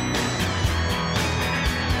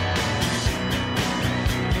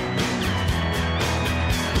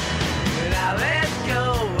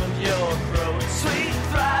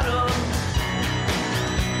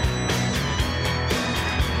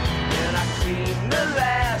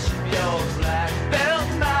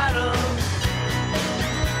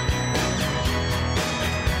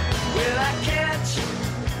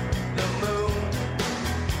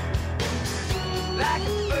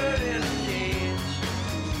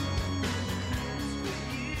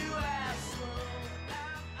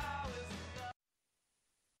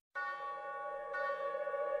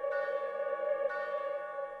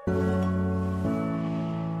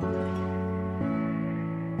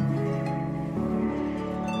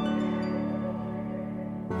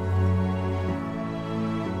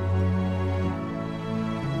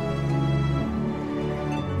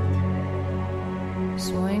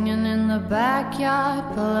 Swinging in the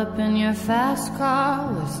backyard, pull up in your fast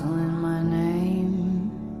car, whistling my name.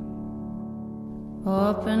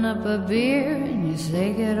 Open up a beer and you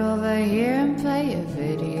say get over here and play a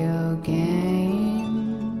video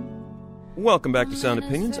game. Welcome back to Sound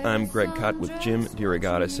Opinions. I'm Greg Kot with Jim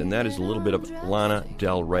DeRogatis, and that is a little bit of Lana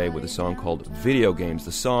Del Rey with a song called Video Games,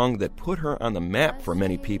 the song that put her on the map for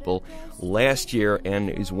many people last year and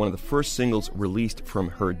is one of the first singles released from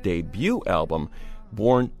her debut album,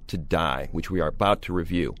 Born to Die, which we are about to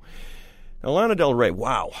review. Now, Lana Del Rey,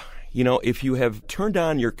 wow. You know, if you have turned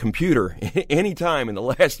on your computer any time in the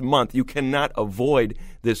last month, you cannot avoid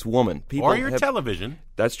this woman. Or your television.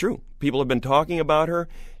 That's true. People have been talking about her.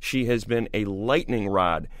 She has been a lightning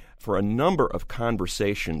rod for a number of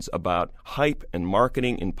conversations about hype and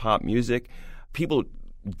marketing in pop music. People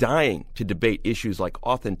dying to debate issues like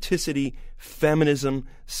authenticity, feminism,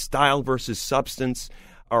 style versus substance,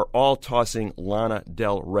 are all tossing Lana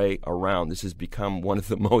Del Rey around. This has become one of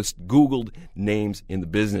the most Googled names in the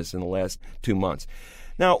business in the last 2 months.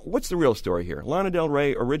 Now, what's the real story here? Lana Del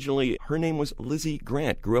Rey, originally, her name was Lizzie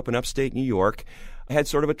Grant, grew up in upstate New York, had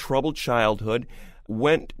sort of a troubled childhood,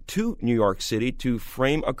 went to New York City to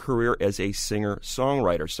frame a career as a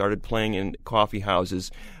singer-songwriter, started playing in coffee houses,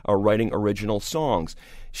 writing original songs.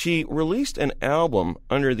 She released an album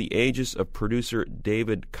under the aegis of producer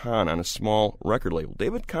David Kahn on a small record label.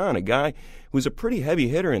 David Kahn, a guy who's a pretty heavy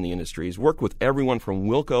hitter in the industry. He's worked with everyone from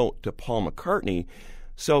Wilco to Paul McCartney,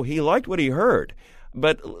 so he liked what he heard.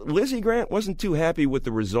 But Lizzie Grant wasn't too happy with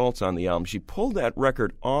the results on the album. She pulled that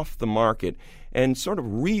record off the market and sort of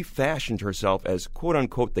refashioned herself as,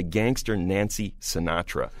 quote-unquote, the gangster Nancy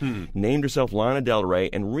Sinatra. Named herself Lana Del Rey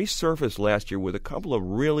and resurfaced last year with a couple of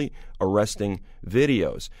really arresting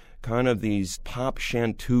videos. Kind of these pop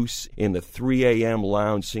chanteuse in the 3 a.m.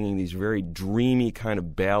 lounge singing these very dreamy kind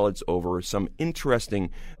of ballads over some interesting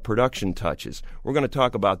production touches. We're going to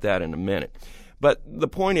talk about that in a minute. But the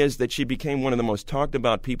point is that she became one of the most talked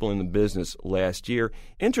about people in the business last year.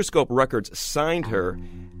 Interscope Records signed her,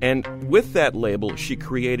 and with that label, she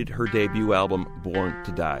created her debut album, Born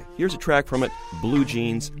to Die. Here's a track from it, Blue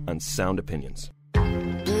Jeans on Sound Opinions.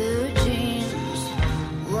 Blue jeans,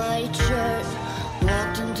 white shirt,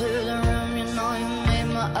 walked into the room, you know you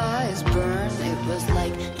made my eyes burn. It was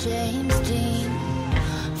like James Dean,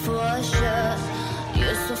 for sure.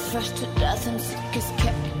 You're so fresh to death and sick as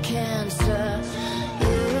cancer. You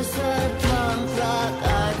were sort of punk rock,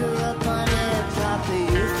 I grew up on hip-hop, but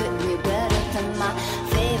you fit me better than my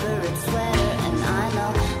favorite sweater. And I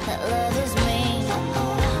know that love is mean,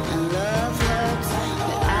 and love hurts,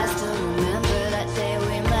 but I still remember that day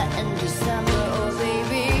we met in December. Oh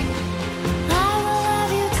baby, I will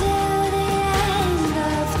love you till the end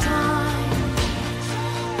of time.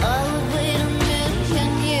 I would wait a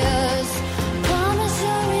million years. Promise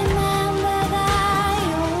you'll remember that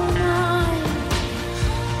you're mine.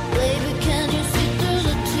 Baby, can you see through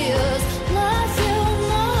the tears? Love you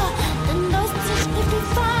more than those tears.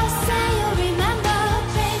 If I say you'll remember,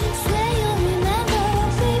 baby, say you'll remember,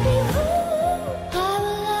 baby. Ooh, I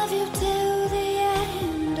will love you till the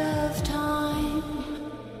end of time.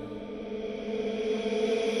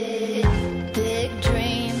 Big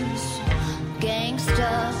dreams,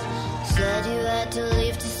 gangsta. Said you had to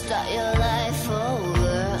leave to start your life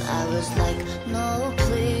over. I was like, no,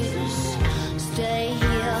 please, stay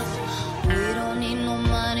here. We don't need no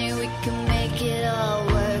money, we can make it all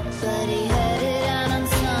work. But he headed out on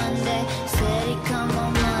Sunday, said he'd come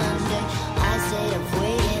on Monday. I stayed up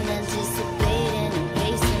waiting, anticipating and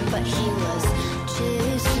pacing, but he was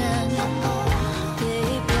chasing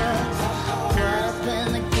paper. Caught up in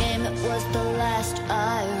the game, it was the last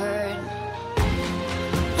I heard.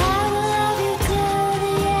 I will love you till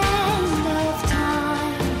the end of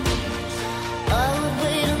time. I would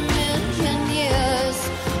wait a million years.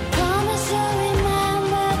 Promise you'll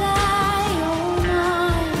remember that you're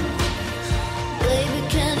mine. Baby,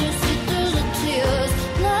 can you see through the tears?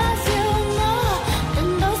 Love you more than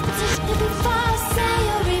those tears. If I say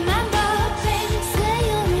you'll remember, baby, say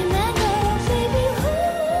you'll remember, baby.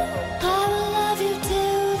 Ooh, I will love you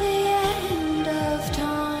till the end of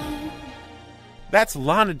time. That's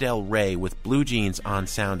Lana Del Rey with Blue Jeans on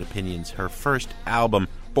Sound Opinions. Her first album,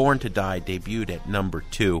 Born to Die, debuted at number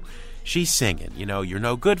 2. She's singing, you know, you're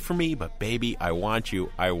no good for me, but baby, I want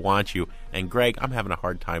you, I want you. And Greg, I'm having a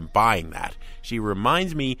hard time buying that. She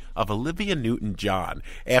reminds me of Olivia Newton-John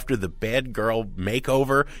after the bad girl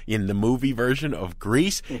makeover in the movie version of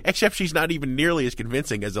Grease, except she's not even nearly as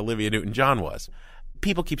convincing as Olivia Newton-John was.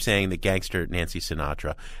 people keep saying that gangster Nancy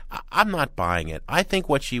Sinatra. I'm not buying it. I think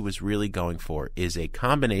what she was really going for is a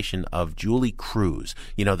combination of Julie Cruz,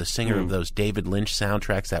 the singer of those David Lynch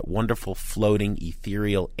soundtracks, that wonderful floating,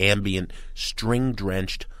 ethereal, ambient,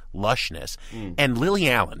 string-drenched lushness, and Lily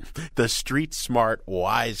Allen, the street-smart,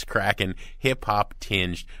 wisecracking, hip-hop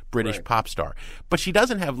tinged British pop star. But she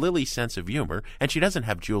doesn't have Lily's sense of humor, and she doesn't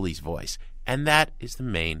have Julie's voice. And that is the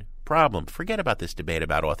main problem. Forget about this debate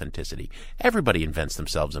about authenticity. Everybody invents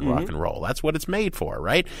themselves in rock and roll. That's what it's made for,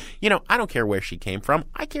 right? I don't care where she came from.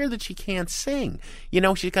 I care that she can't sing.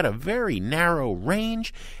 She's got a very narrow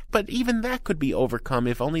range, but even that could be overcome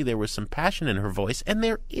if only there was some passion in her voice, and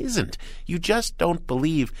there isn't. You just don't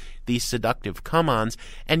believe these seductive come-ons,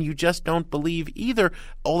 and you just don't believe either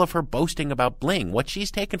all of her boasting about bling. What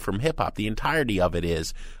she's taken from hip-hop, the entirety of it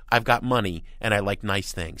is, I've got money, and I like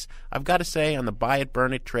nice things. I've got to say, on the buy it,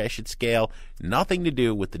 burn it, trash it scale, nothing to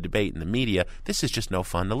do with the debate in the media. This is just no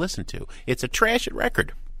fun to listen to. It's a trash it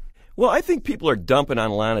record. Well, I think people are dumping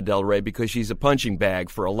on Lana Del Rey because she's a punching bag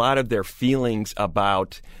for a lot of their feelings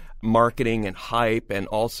about marketing and hype, and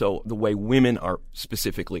also the way women are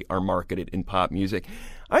marketed in pop music.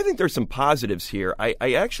 I think there's some positives here. I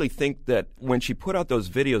actually think that when she put out those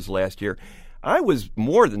videos last year, I was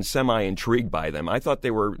more than semi-intrigued by them. I thought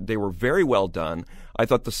they were very well done. I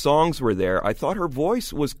thought the songs were there. I thought her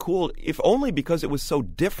voice was cool, if only because it was so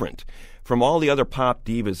different from all the other pop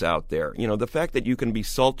divas out there. The fact that you can be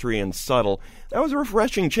sultry and subtle, that was a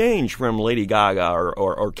refreshing change from Lady Gaga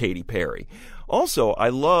or Katy Perry. Also, I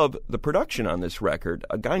love the production on this record.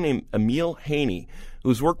 A guy named Emil Haney,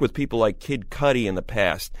 who's worked with people like Kid Cudi in the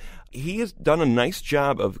past, he has done a nice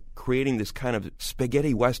job of creating this kind of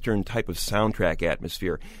spaghetti western type of soundtrack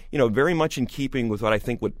atmosphere. Very much in keeping with what I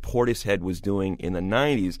think what Portishead was doing in the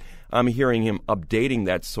 90s. I'm hearing him updating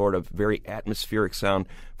that sort of very atmospheric sound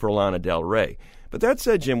for Lana Del Rey. But that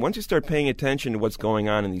said, Jim, once you start paying attention to what's going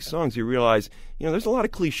on in these songs, you realize, there's a lot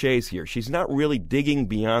of cliches here. She's not really digging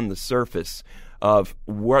beyond the surface of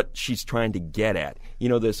what she's trying to get at.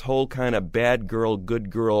 This whole kind of bad girl, good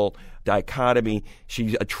girl dichotomy.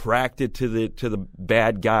 She's attracted to the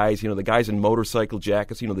bad guys, the guys in motorcycle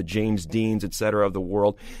jackets, the James Deans, et cetera, of the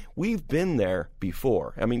world. We've been there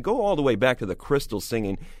before. I mean, go all the way back to the Crystals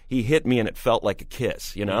singing, "He hit me and it felt like a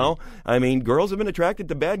kiss," I mean, girls have been attracted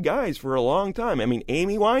to bad guys for a long time. I mean,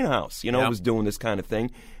 Amy Winehouse, was doing this kind of thing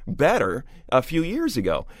better a few years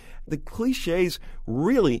ago. The cliches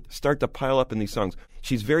really start to pile up in these songs.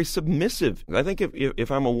 She's very submissive. I think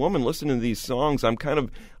if I'm a woman listening to these songs, I'm kind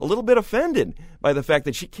of a little bit offended by the fact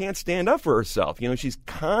that she can't stand up for herself. She's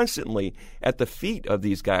constantly at the feet of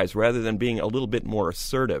these guys rather than being a little bit more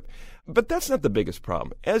assertive. But that's not the biggest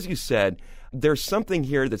problem. As you said, there's something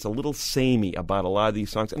here that's a little samey about a lot of these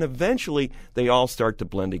songs, and eventually they all start to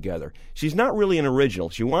blend together. She's not really an original.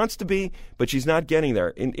 She wants to be, but she's not getting there.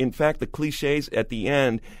 In fact, the cliches at the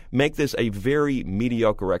end make this a very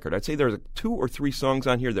mediocre record. I'd say there's 2 or 3 songs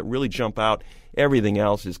on here that really jump out. Everything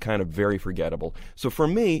else is kind of very forgettable. So for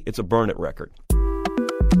me, it's a burn it record.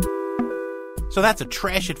 So that's a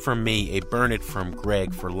trash it from me, a burn it from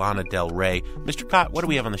Greg for Lana Del Rey. Mr. Cott, what do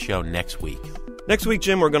we have on the show next week? Next week,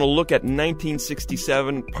 Jim, we're going to look at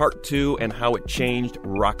 1967, Part 2, and how it changed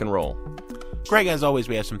rock and roll. Greg, as always,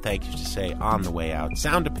 we have some thank yous to say on the way out.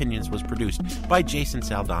 Sound Opinions was produced by Jason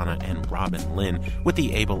Saldana and Robin Lynn with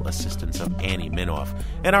the able assistance of Annie Minoff.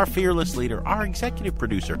 And our fearless leader, our executive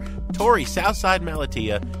producer, Tori Southside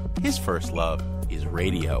Malatia, his first love is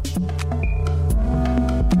radio.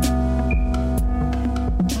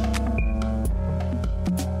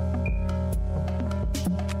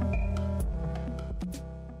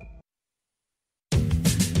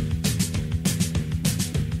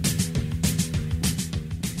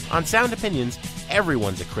 On Sound Opinions,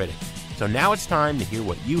 everyone's a critic. So now it's time to hear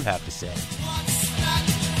what you have to say.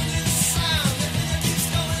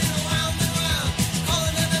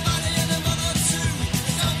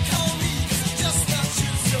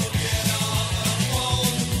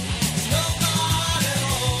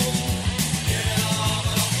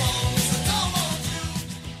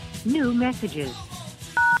 New messages.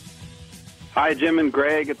 Hi, Jim and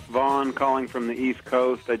Greg. It's Vaughn calling from the East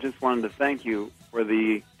Coast. I just wanted to thank you for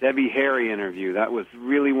the Debbie Harry interview. That was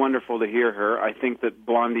really wonderful to hear her. I think that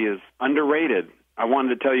Blondie is underrated. I wanted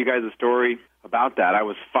to tell you guys a story about that. I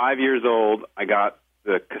was 5 years old. I got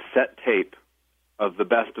the cassette tape of the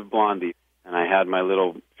Best of Blondie, and I had my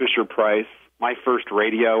little Fisher-Price, my first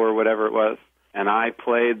radio or whatever it was, and I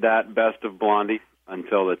played that Best of Blondie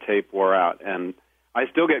until the tape wore out. And I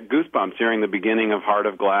still get goosebumps hearing the beginning of Heart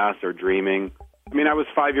of Glass or Dreaming. I mean, I was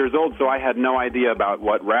 5 years old, so I had no idea about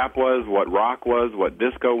what rap was, what rock was, what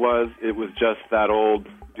disco was. It was just that old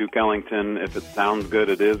Duke Ellington, if it sounds good,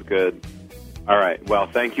 it is good. All right. Well,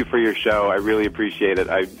 thank you for your show. I really appreciate it.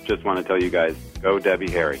 I just want to tell you guys, go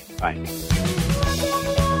Debbie Harry. Bye.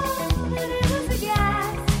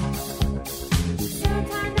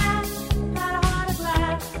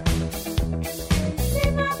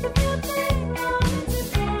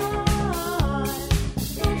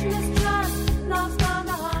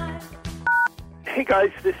 Hey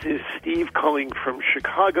guys, this is Steve calling from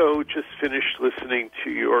Chicago. Just finished listening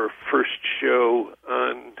to your first show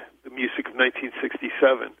on the music of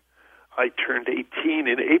 1967. I turned 18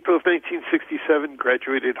 in April of 1967,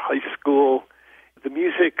 graduated high school. The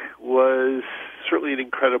music was certainly an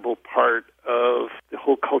incredible part of the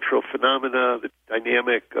whole cultural phenomena, the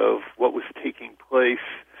dynamic of what was taking place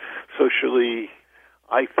socially.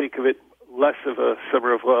 I think of it less of a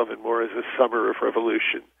summer of love and more as a summer of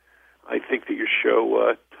revolution. I think that your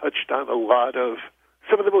show touched on a lot of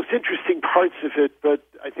some of the most interesting parts of it, but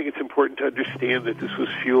I think it's important to understand that this was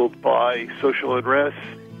fueled by social unrest,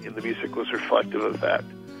 and the music was reflective of that.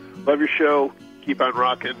 Love your show. Keep on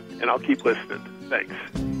rocking, and I'll keep listening. Thanks.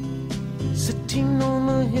 Sitting on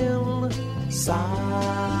a hillside,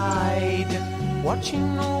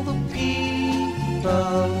 watching all the people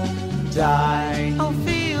die. I'll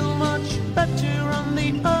feel much better on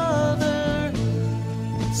the other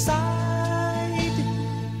side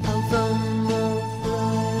of the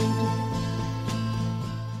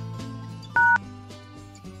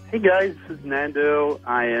Hey guys, this is Nando.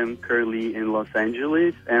 I am currently in Los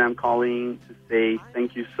Angeles, and I'm calling to say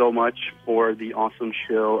thank you so much for the awesome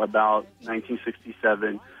show about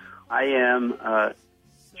 1967. I am a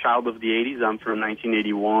child of the 80s. I'm from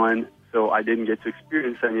 1981, so I didn't get to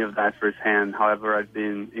experience any of that firsthand. However, I've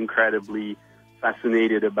been incredibly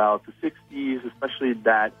fascinated about the 60s, especially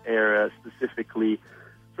that era specifically.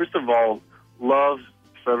 First of all, love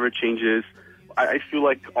forever changes. I feel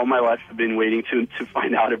like all my life I've been waiting to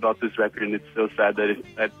find out about this record, and it's so sad that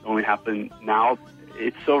that only happened now.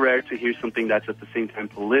 It's so rare to hear something that's at the same time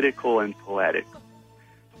political and poetic.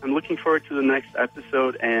 I'm looking forward to the next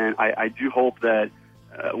episode, and I do hope that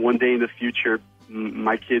one day in the future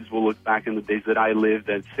my kids will look back in the days that I lived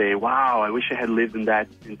and say, wow, I wish I had lived in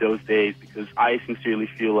those days, because I sincerely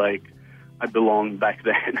feel like I belonged back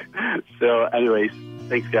then. So anyways,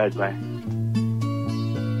 thanks guys, bye.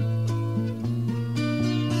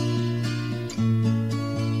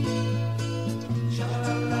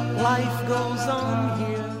 Life goes on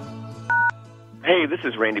here. Hey, this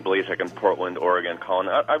is Randy Blazek in Portland, Oregon, calling.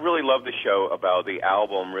 I really love the show about the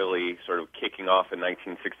album really sort of kicking off in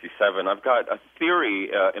 1967. I've got a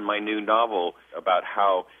theory in my new novel about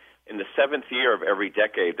how in the seventh year of every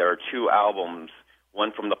decade there are two albums,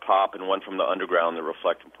 one from the pop and one from the underground, that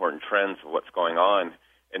reflect important trends of what's going on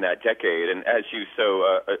in that decade. And as you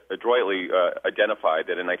so adroitly identified,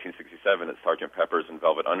 that in 1967 it's Sgt. Pepper's and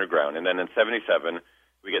Velvet Underground. And then in 77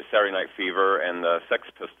 we get Saturday Night Fever and the Sex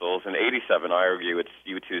Pistols. In 87, I argue it's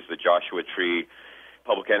U2's The Joshua Tree,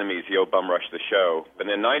 Public Enemy's Yo Bum Rush the Show. And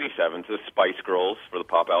then 97, it's the Spice Girls for the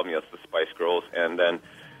pop album, yes, the Spice Girls. And then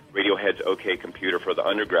Radiohead's OK Computer for the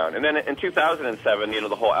underground. And then in 2007,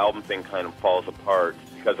 the whole album thing kind of falls apart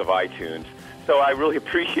because of iTunes. So I really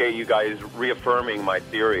appreciate you guys reaffirming my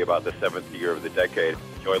theory about the seventh year of the decade.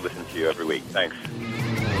 Enjoy listening to you every week. Thanks.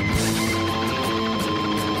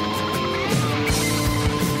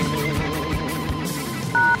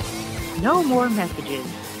 No more messages.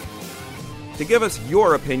 To give us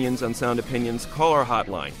your opinions on Sound Opinions, call our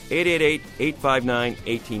hotline,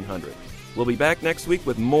 888-859-1800. We'll be back next week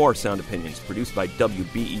with more Sound Opinions, produced by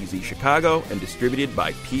WBEZ Chicago and distributed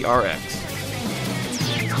by PRX.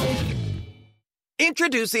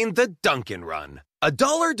 Introducing the Dunkin' Run.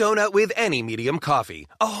 $1 donut with any medium coffee.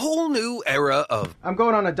 A whole new era of... I'm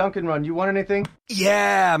going on a Dunkin' Run. You want anything?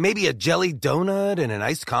 Yeah, maybe a jelly donut and an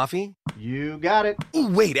iced coffee? You got it. Ooh,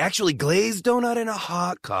 wait, actually glazed donut and a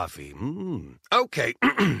hot coffee. Okay,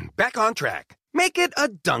 back on track. Make it a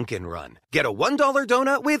Dunkin' Run. Get a $1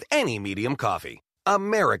 donut with any medium coffee.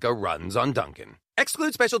 America runs on Dunkin'.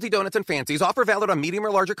 Exclude specialty donuts and fancies. Offer valid on medium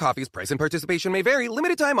or larger coffees. Price and participation may vary.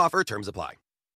 Limited time offer. Terms apply.